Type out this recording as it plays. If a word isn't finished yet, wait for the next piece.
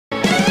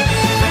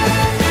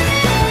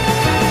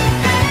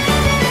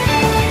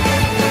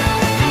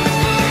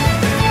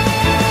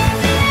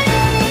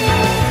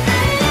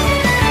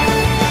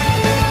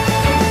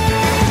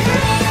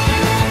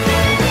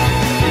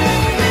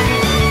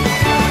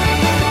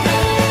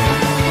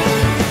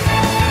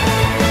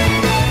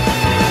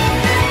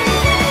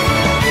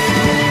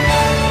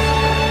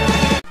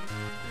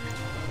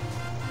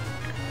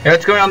Hey,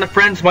 what's going on, my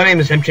friends? My name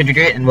is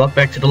MChangerGate, and welcome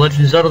back to the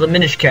Legend of Zelda: The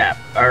Minish Cap.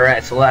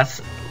 Alright, so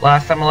last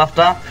time I left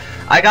off,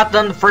 I got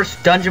done the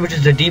first dungeon, which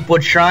is the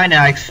Deepwood Shrine,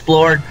 and I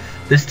explored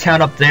this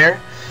town up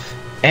there.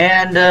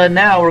 And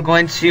now we're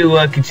going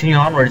to continue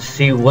onwards to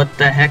see what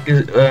the heck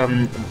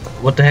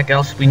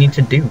else we need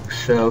to do.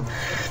 So,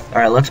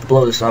 alright, let's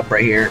blow this up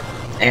right here.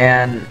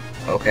 And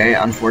okay,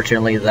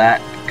 unfortunately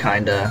that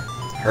kinda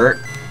hurt,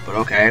 but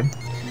okay.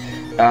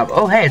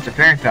 Oh hey, it's a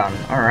fairy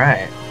fountain.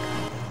 Alright.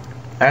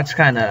 That's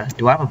kinda...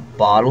 Do I have a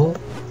bottle?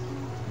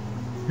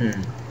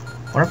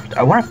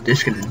 I wonder if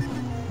this can...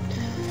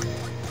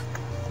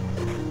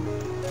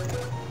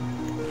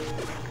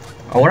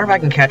 I wonder if I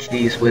can catch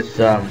these with,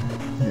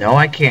 No,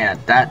 I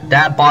can't.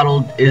 That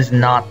bottle is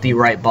not the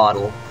right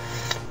bottle.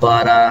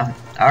 But,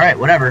 alright,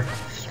 whatever.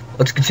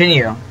 Let's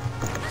continue.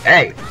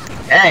 Hey!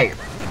 Hey!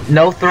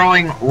 No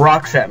throwing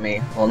rocks at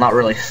me. Well, not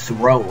really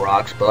throw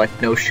rocks, but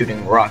like no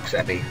shooting rocks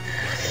at me.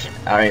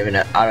 I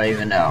don't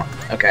even know.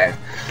 Okay.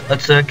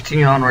 Let's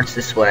continue onwards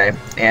this way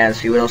and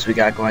see what else we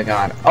got going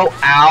on. Oh,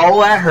 ow,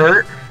 that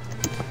hurt.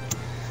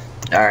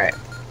 Alright.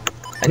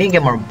 I need to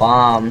get more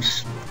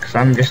bombs, because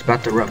I'm just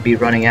about to be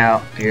running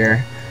out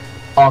here.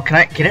 Oh, can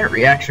it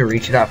actually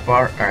reach that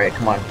far? Alright,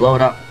 come on, blow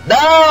it up.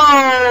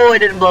 No! It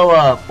didn't blow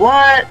up.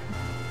 What?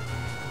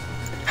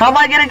 How am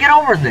I gonna get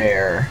over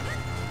there?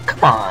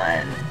 Come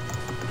on.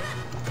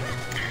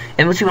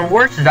 And what's even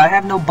worse is I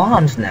have no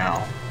bombs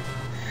now.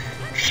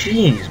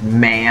 Jeez,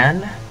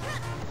 man.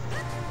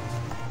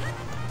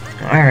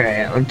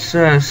 Alright,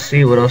 let's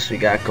see what else we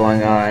got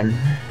going on.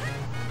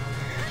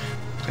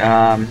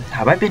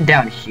 Have I been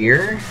down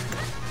here?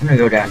 I'm gonna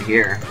go down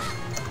here.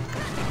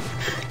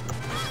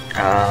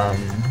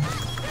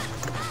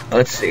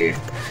 Let's see.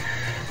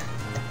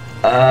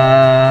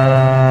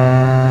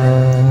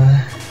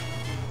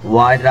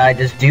 Why did I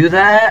just do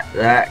that?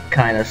 That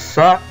kinda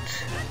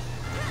sucked.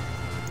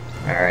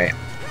 Alright.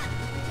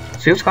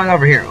 See what's going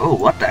over here. Oh,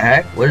 what the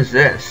heck? What is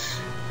this?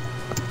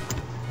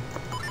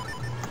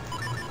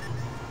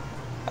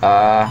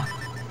 Alright,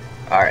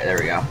 there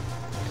we go.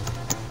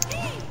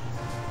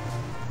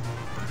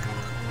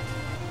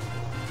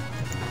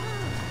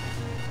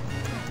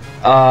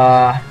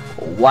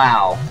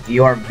 Wow.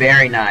 You are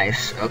very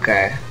nice.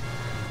 Okay.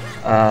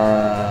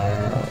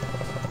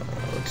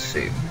 Let's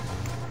see.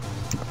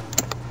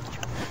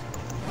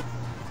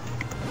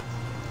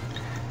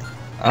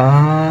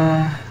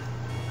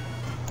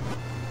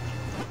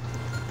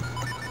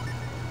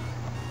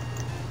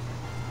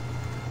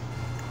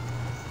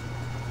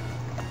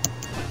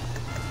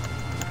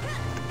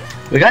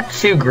 We got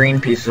 2 green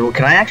pieces.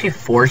 Can I actually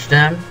forge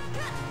them?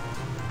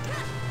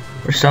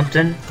 Or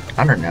something?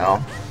 I don't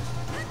know.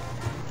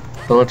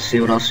 But let's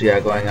see what else we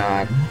got going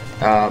on.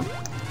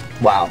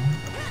 Wow.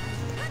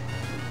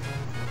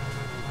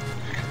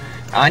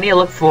 I need to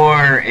look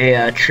for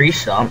a tree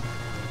stump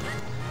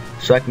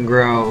so I can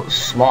grow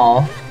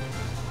small.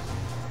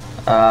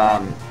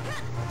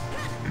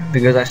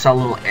 Because I saw a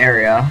little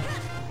area.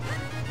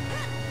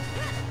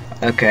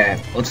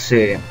 Okay, let's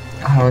see.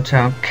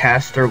 Hotel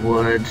Castor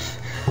Woods.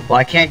 Well,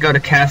 I can't go to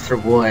Castor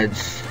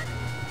Woods.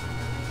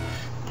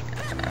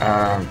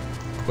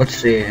 Let's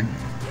see.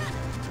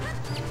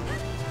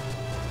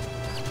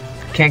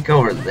 Can't go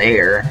over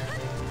there.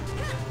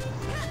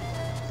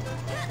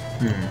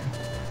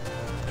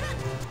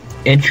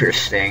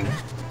 Interesting.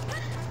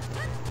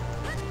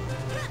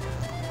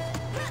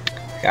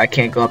 I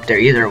can't go up there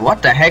either.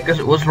 What the heck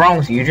what's wrong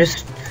with you?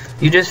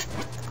 You just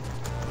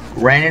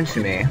ran into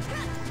me.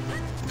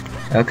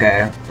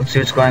 Okay, let's see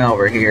what's going on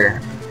over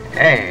here.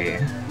 Hey.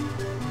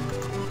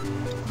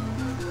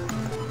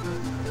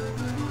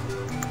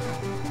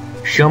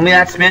 Show me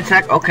that spin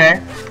attack? Okay.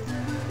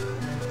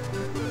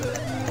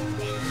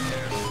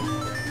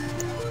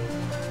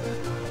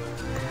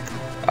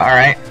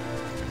 Alright.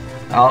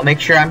 I'll make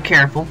sure I'm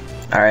careful.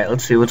 Alright,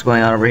 let's see what's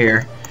going on over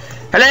here.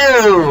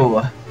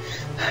 Hello!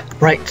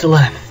 Right to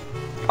left.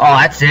 Oh,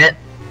 that's it.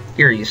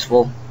 You're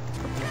useful.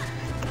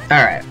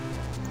 Alright.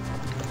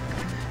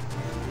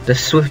 The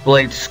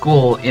Swiftblade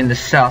School in the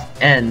south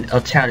end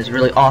of town is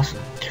really awesome.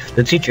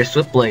 The teacher,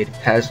 Swiftblade,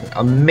 has an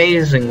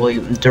amazingly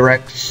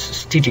direct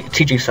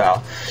teaching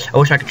style. I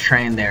wish I could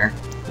train there.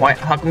 Why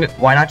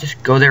not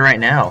just go there right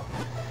now?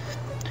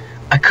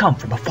 I come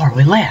from a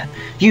faraway land.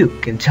 You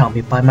can tell me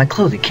by my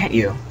clothing, can't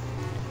you?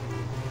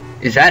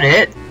 Is that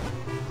it?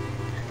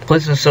 The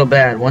place is so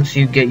bad. Once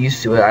you get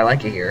used to it, I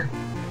like it here.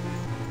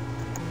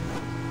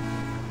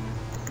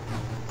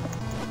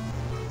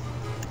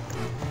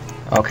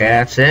 Okay,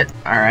 that's it.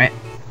 Alright.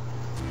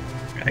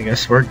 I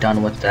guess we're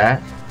done with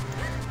that.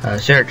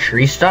 Is there a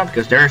tree stump?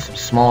 Because there are some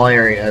small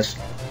areas.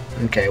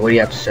 Okay, what do you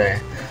have to say?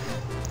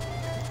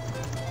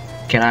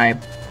 Can I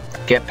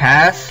get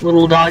past,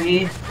 little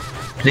doggy?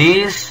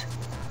 Please?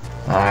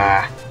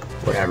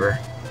 Whatever.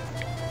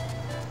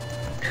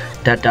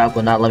 That dog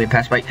will not let me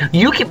pass by.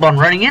 You keep on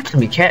running into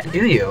me, can't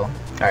do you?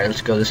 Alright,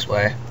 let's go this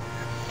way.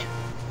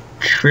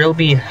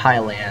 Trilby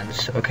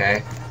Highlands.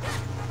 Okay.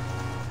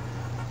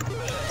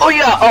 Oh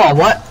yeah! Oh,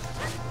 what?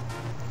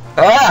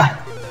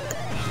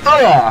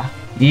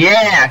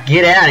 Yeah,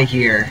 get out of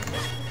here.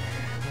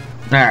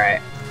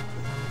 Alright.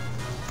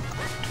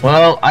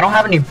 Well, I don't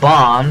have any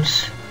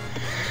bombs,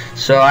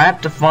 so I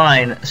have to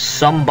find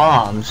some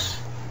bombs.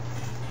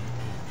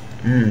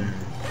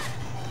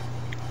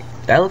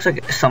 That looks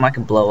like something I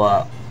can blow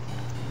up.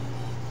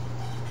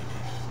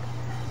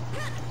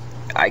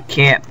 I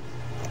can't.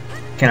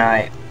 Can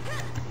I?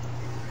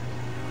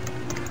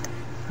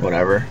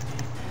 Whatever.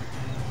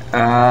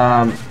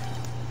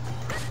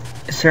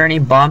 Is there any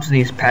bombs in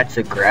these patches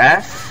of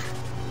grass?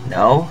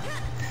 No.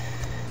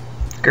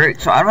 Great.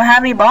 So I don't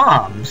have any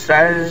bombs.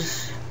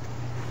 That's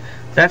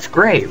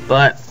great,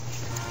 but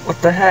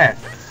what the heck?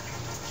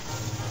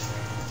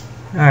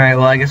 Alright,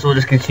 well I guess we'll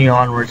just continue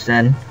onwards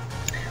then.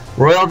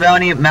 Royal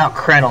Bounty at Mount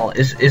Crenel.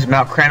 Is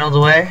Mount Crenel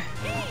the way?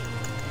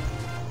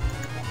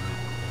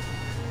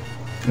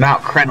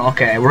 Mount Crenel,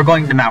 okay, we're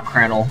going to Mount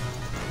Crenel.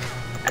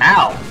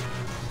 Ow!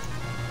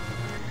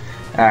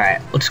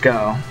 Alright, let's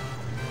go.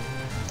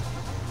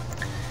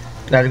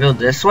 Do I have to go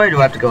this way or do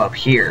I have to go up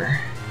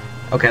here?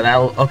 Okay,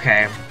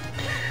 okay.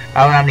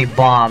 I don't have any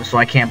bombs, so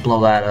I can't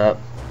blow that up.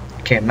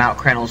 Okay, Mount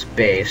Crenel's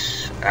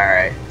base.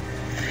 Alright.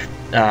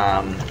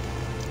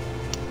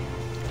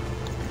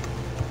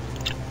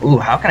 Ooh,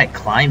 how can I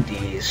climb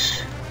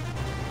these?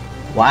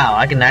 Wow,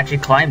 I can actually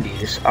climb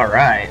these.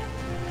 Alright.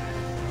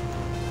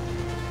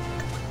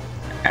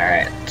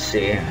 Alright, let's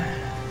see.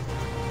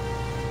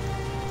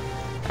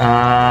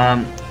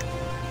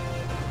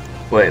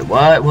 Wait,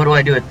 what? What do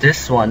I do with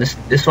this one?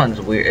 This one's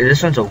weird.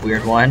 This one's a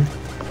weird one.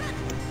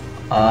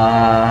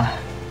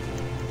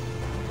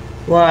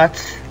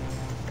 What?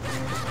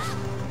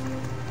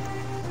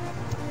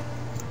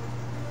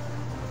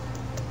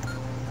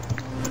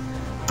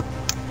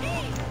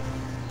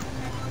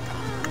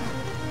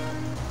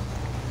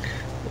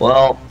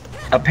 Well,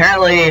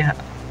 apparently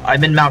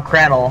I'm in Mount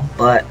Crenel,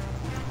 but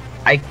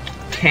I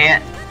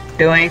can't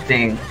do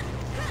anything.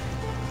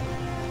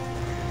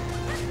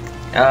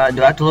 Do I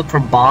have to look for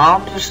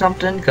bombs or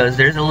something? Because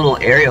there's a little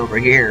area over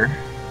here.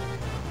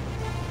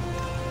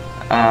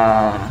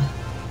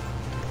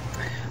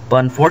 But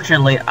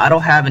unfortunately, I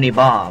don't have any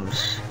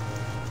bombs.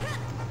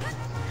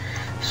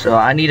 So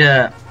I need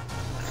to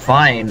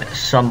find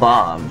some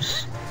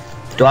bombs.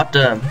 Do I have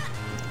to...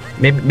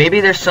 Maybe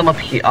there's some up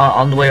here,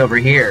 on the way over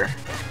here.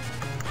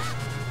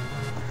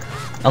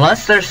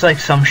 Unless there's like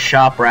some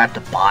shop where I have to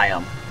buy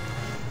them.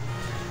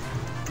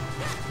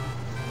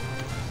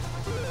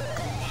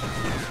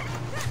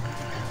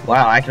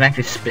 Wow, I can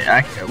actually spin.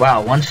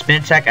 Wow, one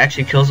spin attack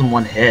actually kills him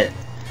one hit.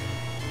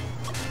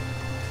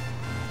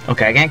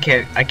 Okay,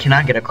 I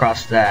cannot get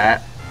across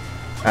that.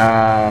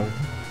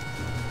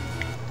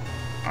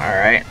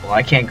 Alright, well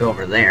I can't go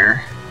over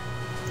there.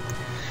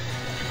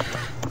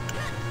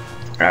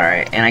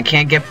 Alright, and I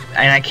can't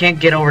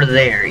get over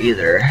there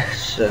either,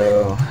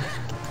 so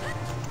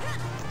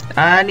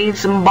I need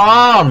some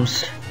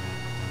bombs.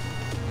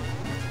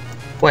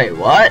 Wait,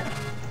 what?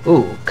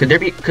 Ooh, could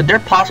there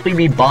possibly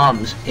be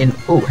bombs in...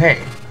 Ooh,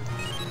 hey.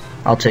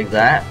 I'll take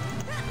that.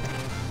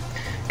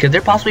 Could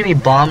there possibly be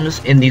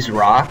bombs in these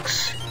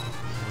rocks?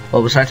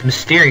 Well, besides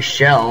mysterious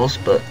shells,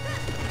 but...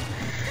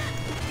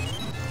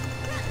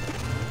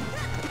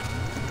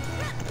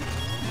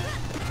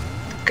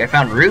 Okay, I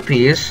found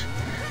rupees.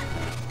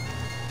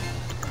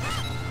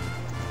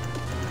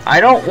 I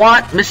don't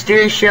want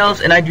mysterious shells,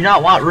 and I do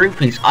not want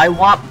rupees. I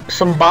want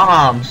some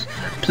bombs.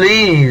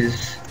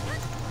 Please.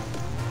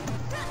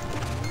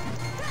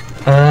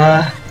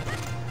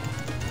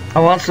 I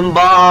want some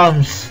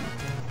bombs.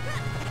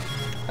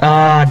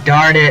 Ah,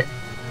 darn it.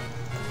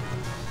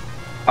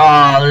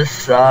 Oh, this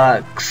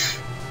sucks.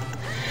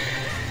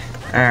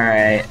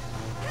 Alright.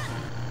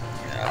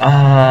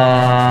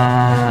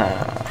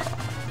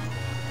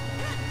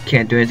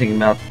 Can't do anything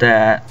about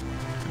that.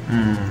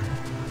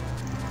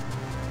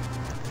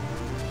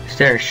 Is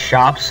there a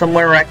shop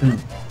somewhere where I can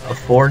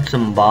afford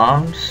some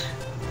bombs?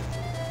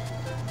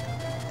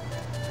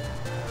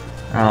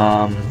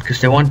 Because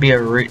there wouldn't be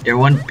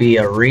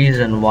a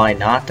reason why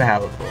not to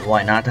have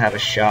a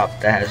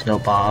shop that has no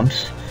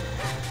bombs.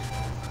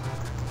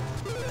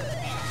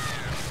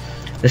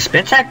 The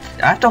spin attack,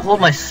 I have to hold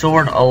my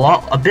sword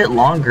a bit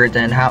longer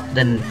than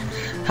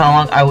how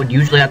long I would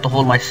usually have to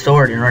hold my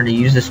sword in order to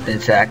use the spin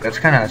attack. That's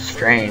kind of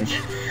strange.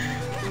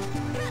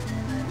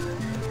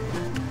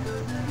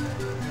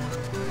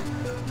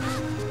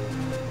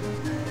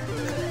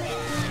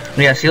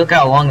 Yeah, see, look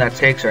how long that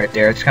takes right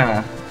there. It's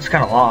kind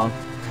of long.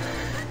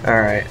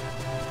 Alright.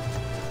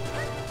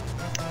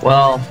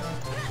 Well,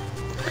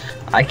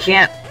 I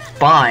can't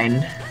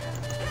find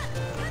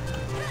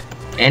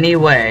any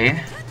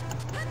way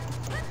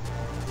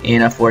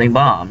in affording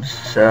bombs,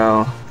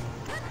 so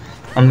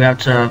I'm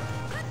gonna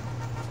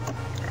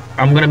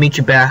meet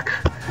you back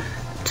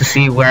to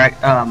see where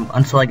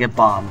until I get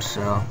bombs.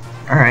 So,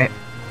 alright,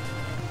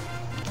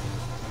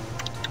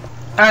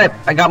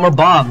 I got more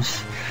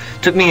bombs.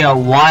 Took me a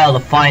while to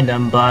find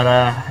them, but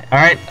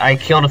alright, I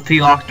killed a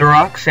few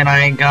Octoroks and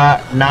I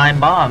got 9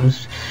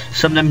 bombs.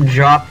 Some of them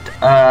dropped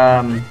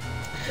 5,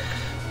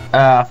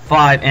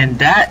 and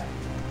that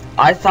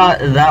I thought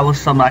that was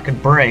something I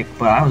could break,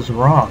 but I was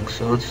wrong.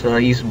 So let's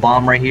use a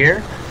bomb right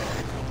here.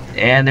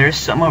 And there's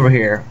some over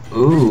here.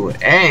 Ooh,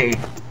 A.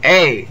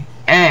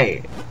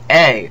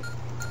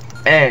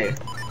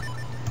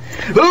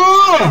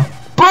 Ooh!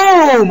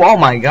 Boom! Oh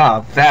my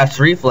god, fast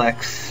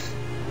reflex.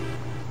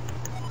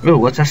 Ooh,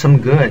 what's that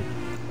some good?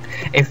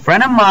 A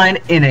friend of mine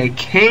in a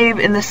cave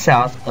in the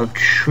south of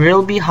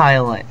Trilby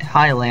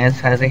Highlands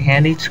has a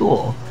handy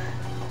tool.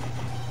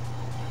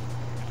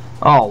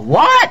 Oh,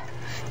 what?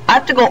 I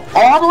have to go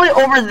all the way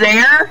over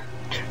there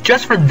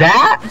just for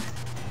that?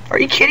 Are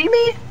you kidding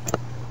me?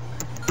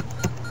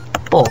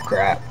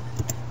 Bullcrap.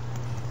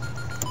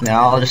 No,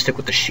 I'll just stick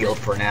with the shield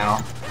for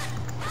now.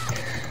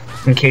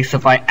 In case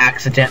if I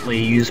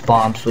accidentally use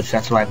bombs, which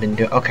that's what I've been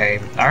doing.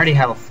 Okay, I already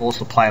have a full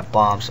supply of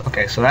bombs.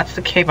 Okay, so that's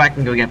the cave I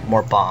can go get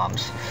more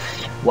bombs.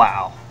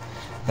 Wow.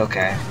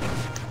 Okay.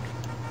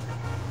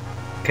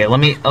 Let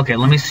me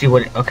see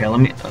what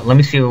let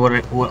me see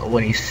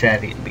what he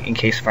said in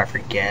case if I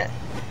forget.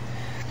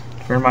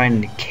 Never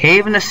mind, the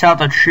cave in the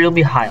south of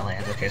Trilby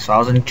Highlands. Okay, so I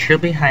was in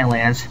Trilby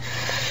Highlands,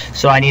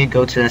 so I need to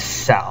go to the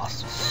south.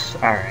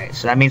 Alright,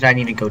 so that means I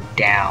need to go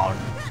down.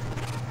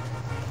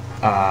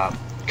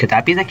 Could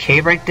that be the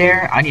cave right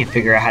there? I need to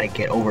figure out how to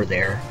get over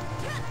there.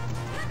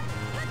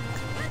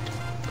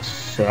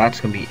 So that's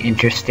gonna be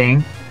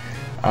interesting.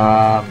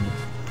 Oh,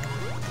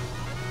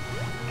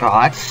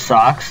 that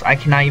sucks. I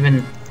cannot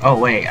even... Oh,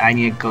 wait. I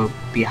need to go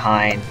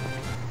behind.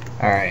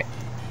 Alright.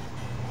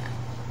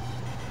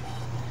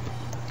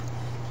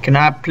 Can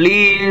I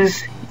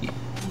please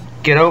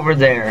get over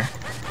there?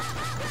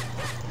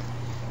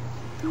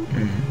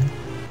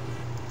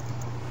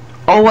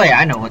 Oh, wait.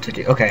 I know what to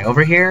do. Okay,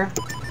 over here.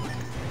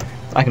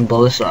 I can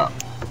blow this up.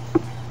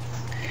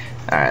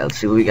 Alright, let's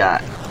see what we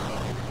got.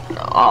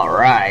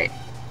 Alright.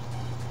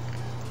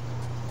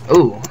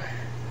 Ooh.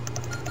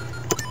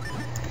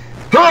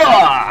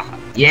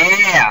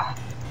 Yeah!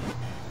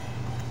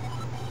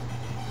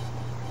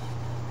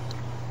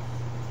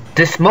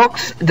 This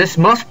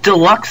most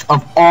deluxe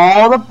of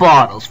all the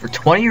bottles for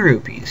 20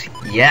 rupees.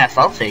 Yes,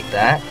 I'll take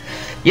that.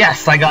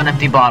 Yes, I got an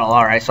empty bottle.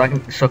 Alright, so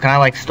can I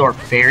like store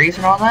fairies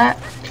and all that?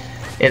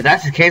 If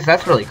that's the case,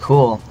 that's really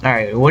cool.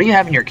 Alright, what do you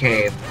have in your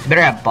cave? You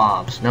better have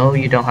bombs. No,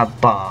 you don't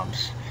have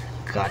bombs.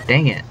 God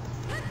dang it.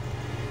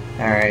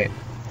 Alright.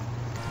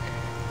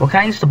 What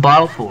can I use the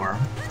bottle for?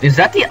 Is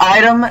that the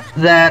item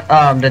that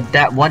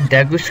that one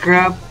Degu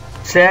scrub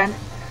said?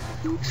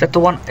 Is that the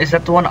one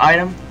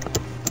item?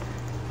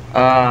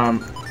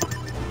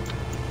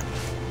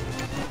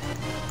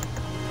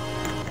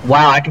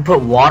 Wow, I can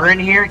put water in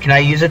here. Can I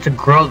use it to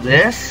grow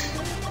this?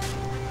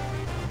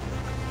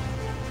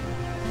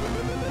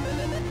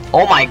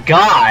 Oh my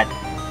god!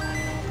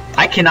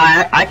 I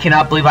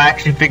cannot believe I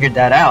actually figured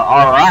that out.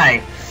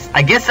 Alright.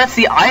 I guess that's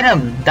the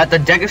item that the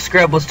Degu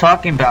scrub was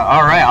talking about.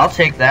 Alright, I'll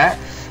take that.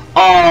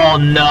 Oh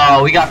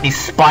no, we got these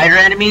spider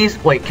enemies.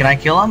 Wait, can I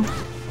kill them?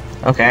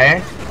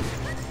 Okay.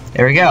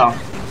 There we go.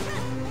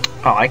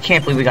 Oh, I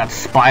can't believe we got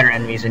spider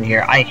enemies in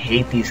here. I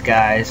hate these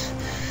guys.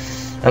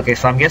 Okay,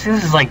 so I'm guessing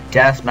this is like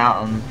Death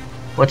Mountain.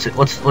 What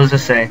does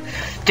this say?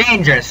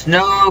 Dangerous,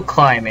 no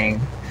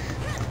climbing.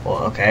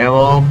 Well, okay,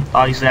 well,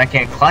 obviously I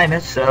can't climb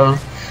it, so...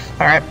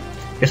 Alright.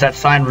 Guess that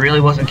sign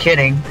really wasn't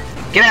kidding.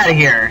 Get out of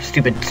here,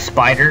 stupid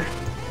spider.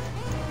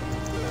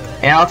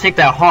 And I'll take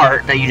that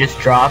heart that you just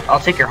dropped. I'll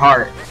take your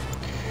heart.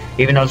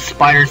 Even though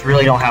spiders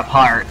really don't have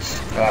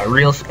hearts.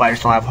 Real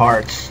spiders don't have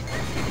hearts.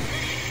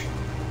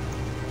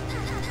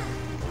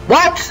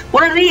 What?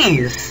 What are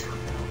these?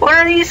 What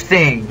are these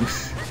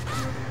things?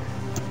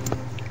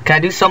 Can I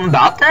do something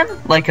about them?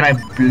 Like, can I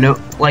blow...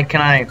 Like,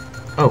 can I...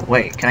 Oh,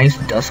 wait. Can I use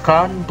the dust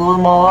cloud and blow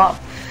them all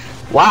up?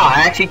 Wow,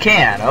 I actually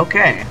can.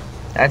 Okay.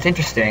 That's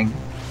interesting.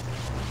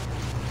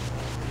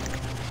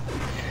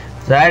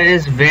 That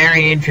is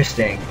very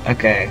interesting.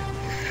 Okay.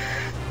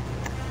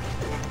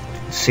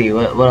 Let's see,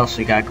 what else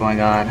we got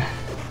going on?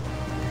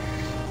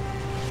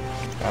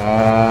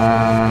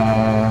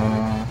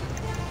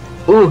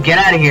 Ooh, get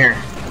out of here.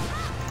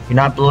 You're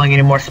not blowing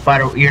any more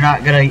you're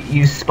not gonna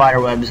use spider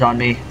webs on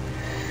me.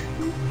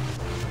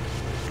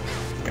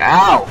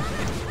 Ow!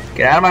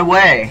 Get out of my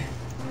way.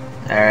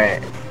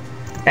 Alright.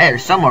 Hey,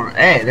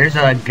 there's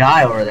a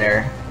guy over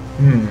there.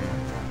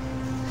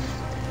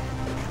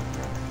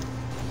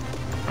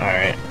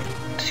 Alright.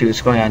 Let's see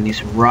what's going on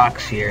these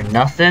rocks here.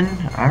 Nothing?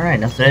 Alright,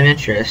 nothing of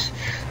interest.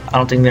 I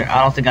don't think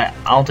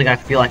I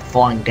feel like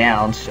falling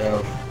down,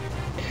 so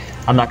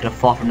I'm not gonna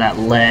fall from that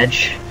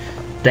ledge.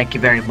 Thank you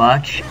very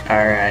much.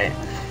 Alright.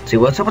 See,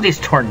 what's up with these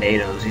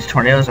tornadoes? These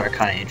tornadoes are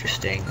kinda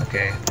interesting.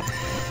 Okay.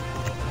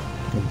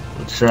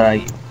 Let's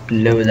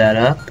blow that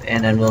up,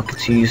 and then we'll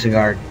continue using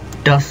our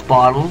dust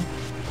bottle.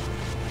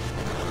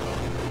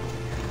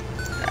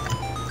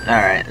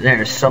 Alright,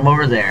 there's some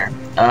over there.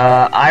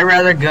 I'd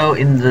rather go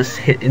in the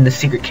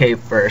secret cave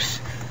first.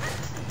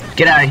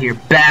 Get out of here,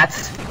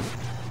 bats!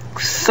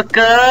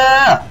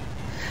 Sucker!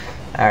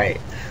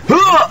 Alright.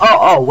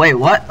 Oh, wait,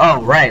 what?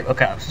 Oh, right.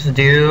 Okay, I'm supposed to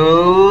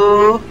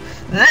do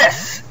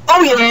this.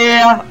 Oh,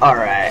 yeah!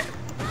 Alright.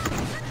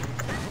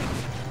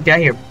 Get out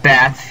of here,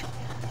 bats.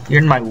 You're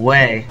in my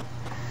way.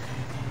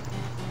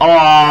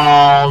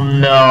 Oh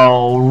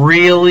no,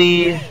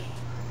 really?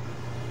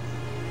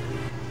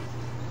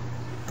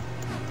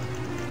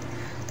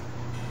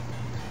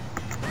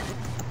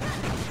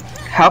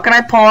 How can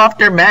I pull off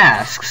their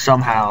masks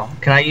somehow?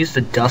 Can I use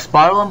the dust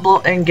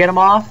bottle and get them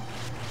off?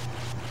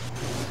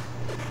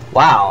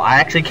 Wow, I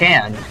actually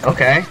can.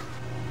 Okay.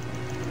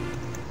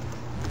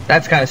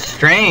 That's kind of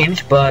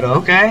strange, but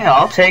okay,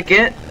 I'll take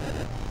it.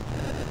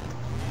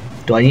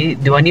 Do I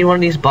need one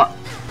of these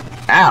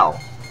Ow.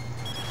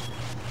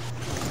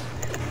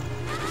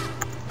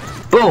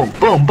 Boom,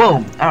 boom,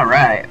 boom.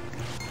 Alright.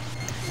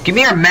 Give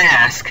me your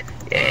mask.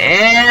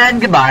 And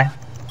goodbye.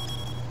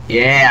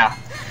 Yeah.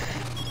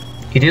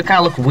 You do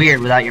kind of look weird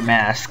without your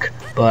mask,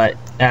 but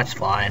that's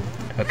fine.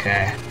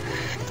 Okay.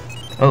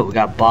 Oh, we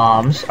got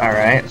bombs.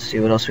 Alright, let's see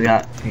what else we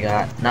got. We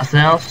got nothing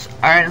else?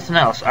 Alright, nothing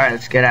else. Alright,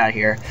 let's get out of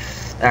here.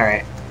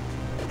 Alright.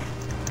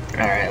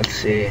 Alright, let's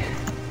see.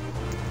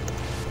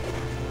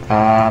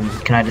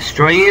 Can I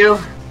destroy you?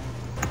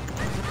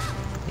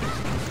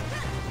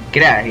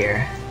 Get out of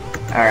here.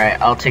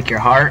 Alright, I'll take your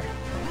heart.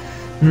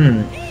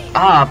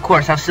 Ah, of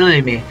course, how silly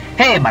of me.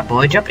 Hey, my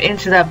boy, jump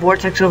into that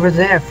vortex over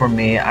there for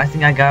me. I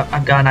think I've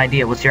got an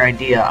idea. What's your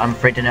idea? I'm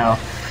afraid to know.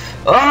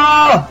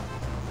 Oh!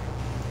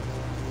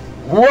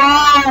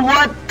 Whoa,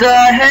 what the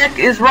heck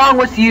is wrong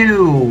with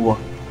you?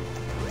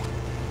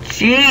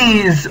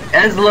 Jeez,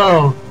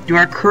 Eslo, you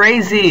are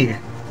crazy.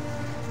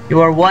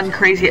 You are one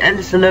crazy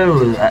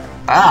Eslo.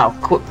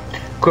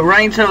 Quit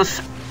running to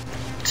those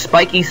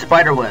spiky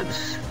spider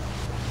webs.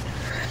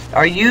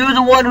 Are you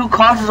the one who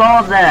causes all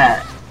of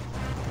that?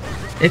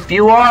 If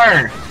you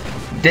are,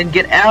 then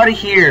get out of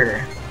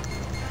here.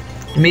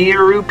 Give me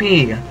your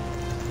rupee.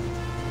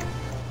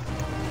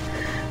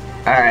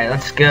 Alright,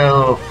 let's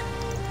go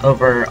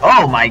over.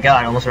 Oh my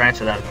god, I almost ran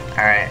into them.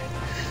 Alright,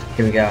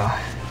 here we go.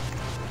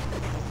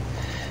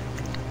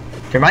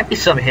 There might be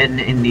some hidden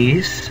in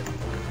these,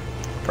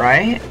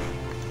 right?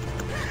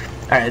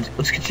 Alright,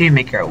 let's continue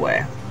making our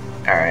way.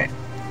 Alright.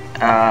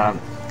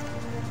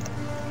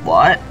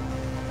 What?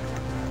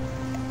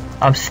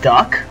 I'm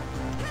stuck?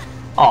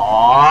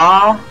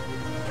 Aww.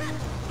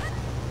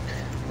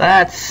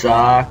 That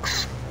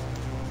sucks.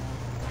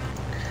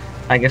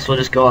 I guess we'll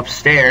just go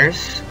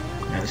upstairs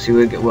and see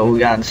what we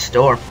got in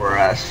store for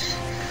us.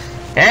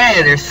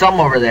 Hey, there's some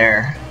over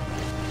there.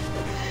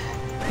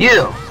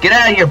 You, get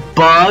out of here,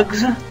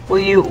 bugs.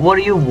 What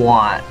do you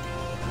want?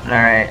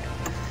 Alright.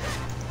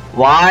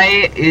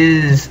 Why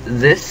is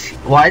this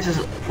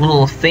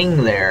little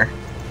thing there?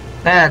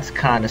 That's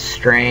kinda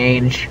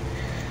strange.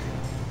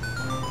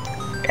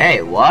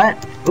 Hey,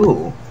 what?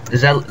 Ooh,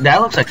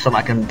 that looks like something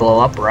I can blow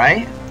up,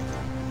 right?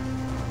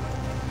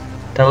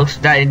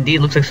 That indeed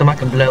looks like something I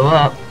can blow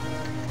up.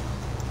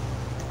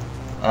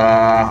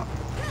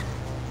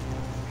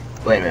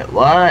 Wait a minute,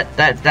 what?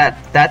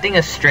 That thing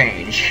is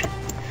strange.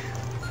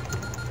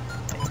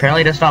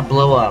 Apparently it does not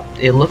blow up.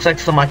 It looks like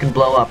something I can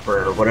blow up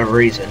for whatever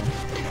reason.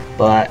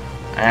 But,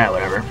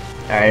 whatever.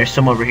 Alright, there's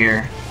some over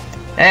here.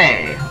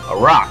 Hey, a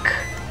rock.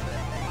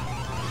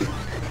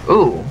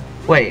 Ooh,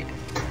 wait.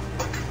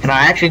 Can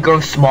I actually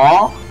grow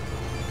small?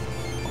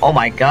 Oh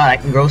my god, I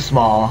can grow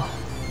small.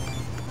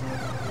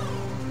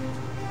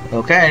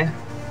 Okay.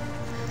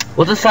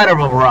 What's inside of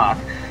a rock?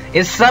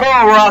 Inside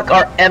of a rock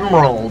are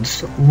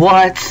emeralds.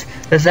 What?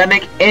 Does that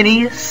make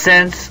any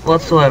sense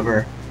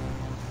whatsoever?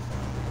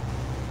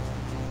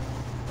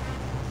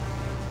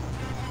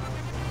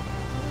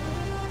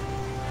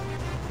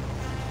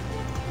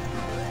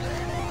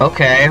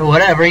 Okay,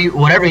 whatever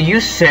you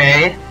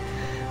say.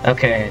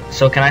 Okay,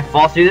 so can I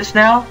fall through this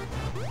now?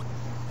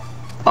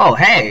 Oh,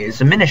 hey,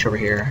 it's a Minish over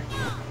here.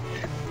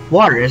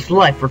 Water is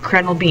life for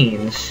Crenel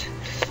beans.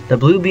 The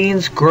blue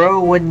beans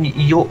grow when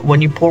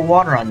you pour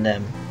water on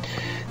them.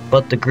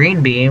 But the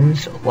green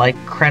beans, like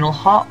Crenel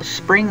hot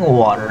spring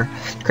water,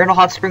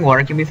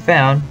 can be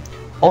found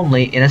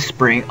only in a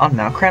spring on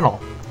Mount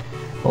Crenel.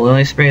 Well, the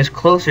only spring is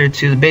closer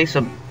to the base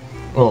of...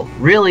 Well,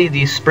 really,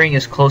 the spring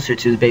is closer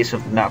to the base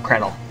of Mount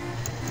Crenel.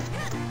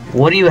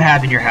 What do you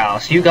have in your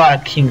house? You got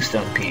a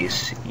kingstone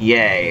piece.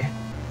 Yay.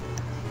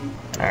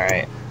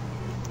 Alright.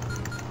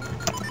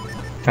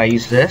 Can I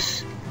use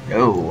this?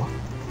 No.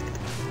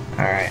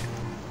 Alright.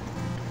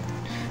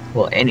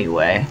 Well,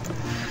 anyway.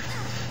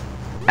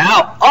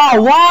 Ow!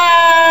 Oh,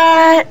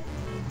 what?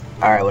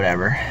 Alright,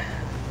 whatever.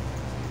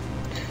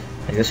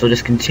 I guess we'll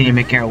just continue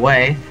making our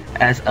way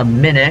as a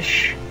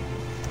Minish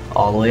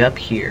all the way up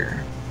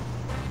here.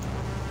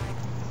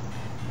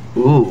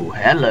 Ooh,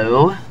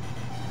 hello.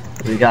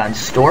 What we got in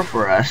store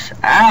for us?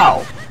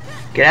 Ow!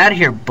 Get out of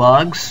here,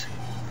 bugs.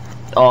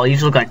 Oh,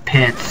 these look like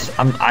pits.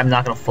 I'm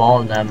not gonna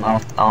fall in them. I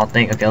don't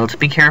think. Okay, let's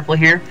be careful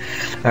here.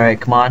 All right,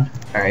 come on.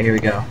 All right, here we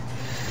go.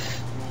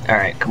 All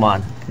right, come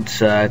on. Let's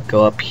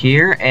go up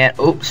here and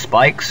oh,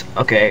 spikes.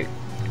 Okay,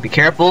 be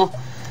careful.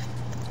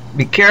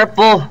 Be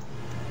careful.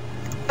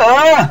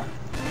 Ah!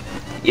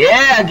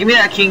 Yeah, give me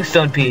that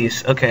kingstone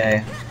piece.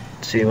 Okay.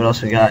 Let's see what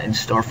else we got in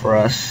store for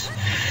us.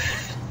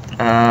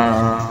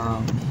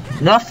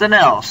 Nothing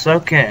else.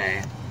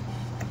 Okay.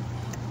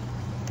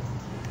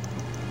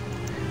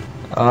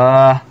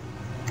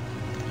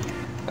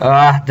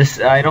 This,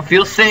 I don't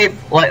feel safe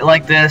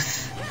like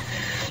this.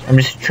 I'm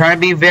just trying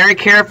to be very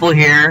careful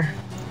here.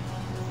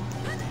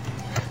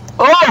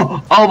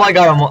 Oh! Oh my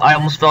god, I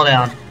almost fell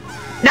down.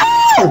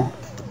 No!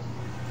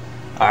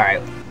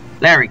 Alright,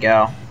 there we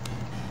go.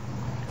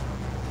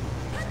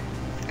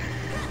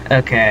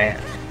 Okay.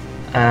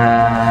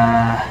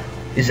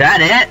 Is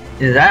that it?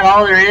 Is that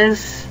all there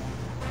is?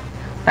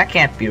 That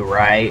can't be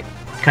right.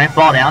 Can I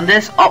fall down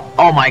this?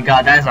 Oh my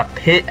god, that is a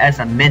pit as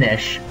a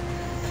Minish.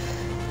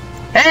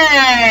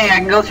 Hey, I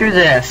can go through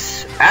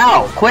this.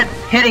 Ow, quit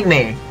hitting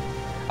me.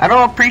 I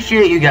don't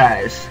appreciate you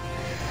guys.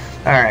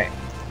 Alright.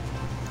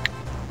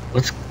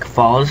 Let's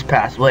follow this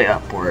pathway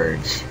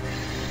upwards.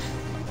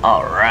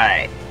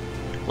 Alright.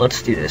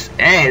 Let's do this.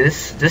 Hey,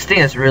 this thing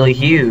is really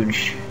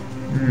huge.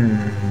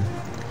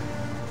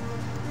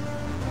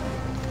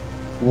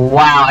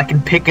 Wow, I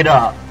can pick it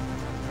up.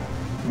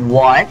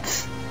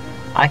 What?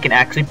 I can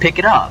actually pick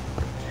it up.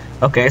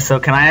 Okay, so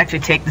can I actually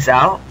take this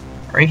out?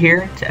 Right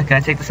here? Can I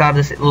take this out of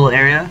this little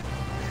area?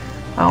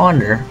 I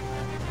wonder.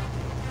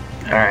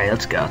 Alright,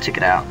 let's go. Check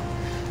it out.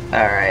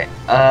 Alright.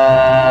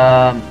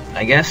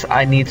 I guess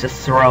I need to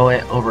throw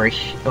it over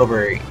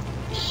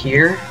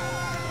here.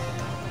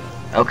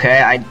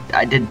 Okay,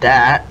 I did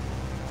that.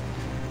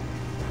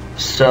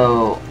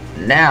 So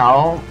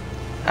now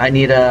I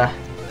need to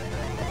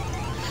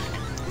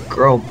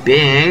grow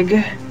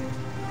big.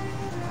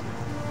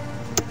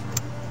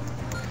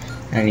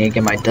 I need to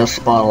get my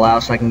dust bottle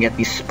out so I can get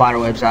these spider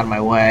webs out of my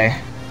way.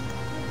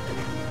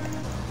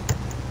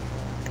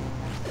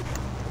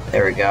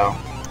 There we go.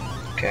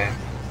 Okay.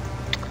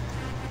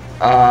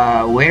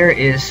 Where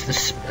is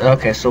this?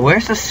 Okay, so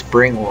where's the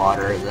spring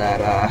water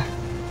that,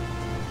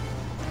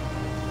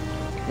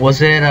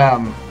 was it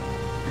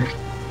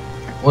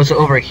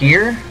over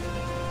here?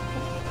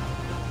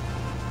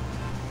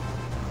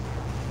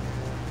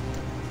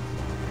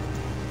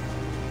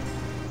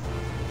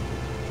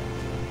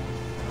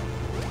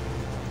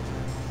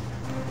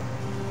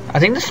 I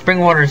think the spring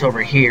water is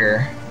over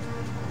here.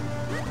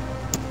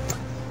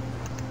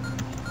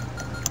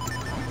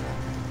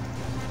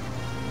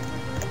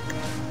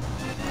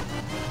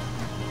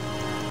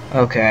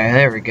 Okay,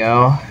 there we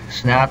go.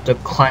 So now I have to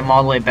climb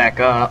all the way back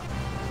up.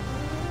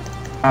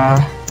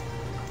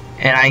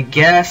 And I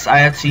guess I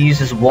have to use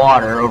this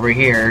water over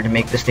here to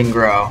make this thing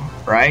grow,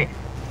 right?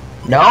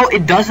 No,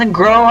 it doesn't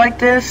grow like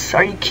this?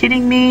 Are you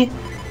kidding me?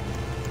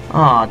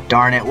 Oh,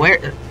 darn it.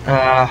 Where,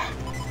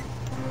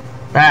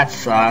 that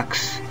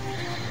sucks.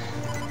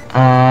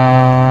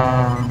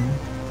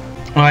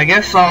 Well, I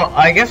guess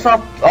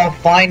I'll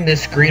find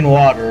this green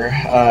water,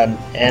 and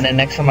then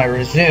next time I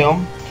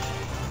resume,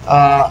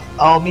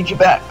 I'll meet you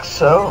back.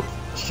 So,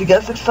 see you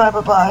guys next time.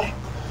 Bye bye.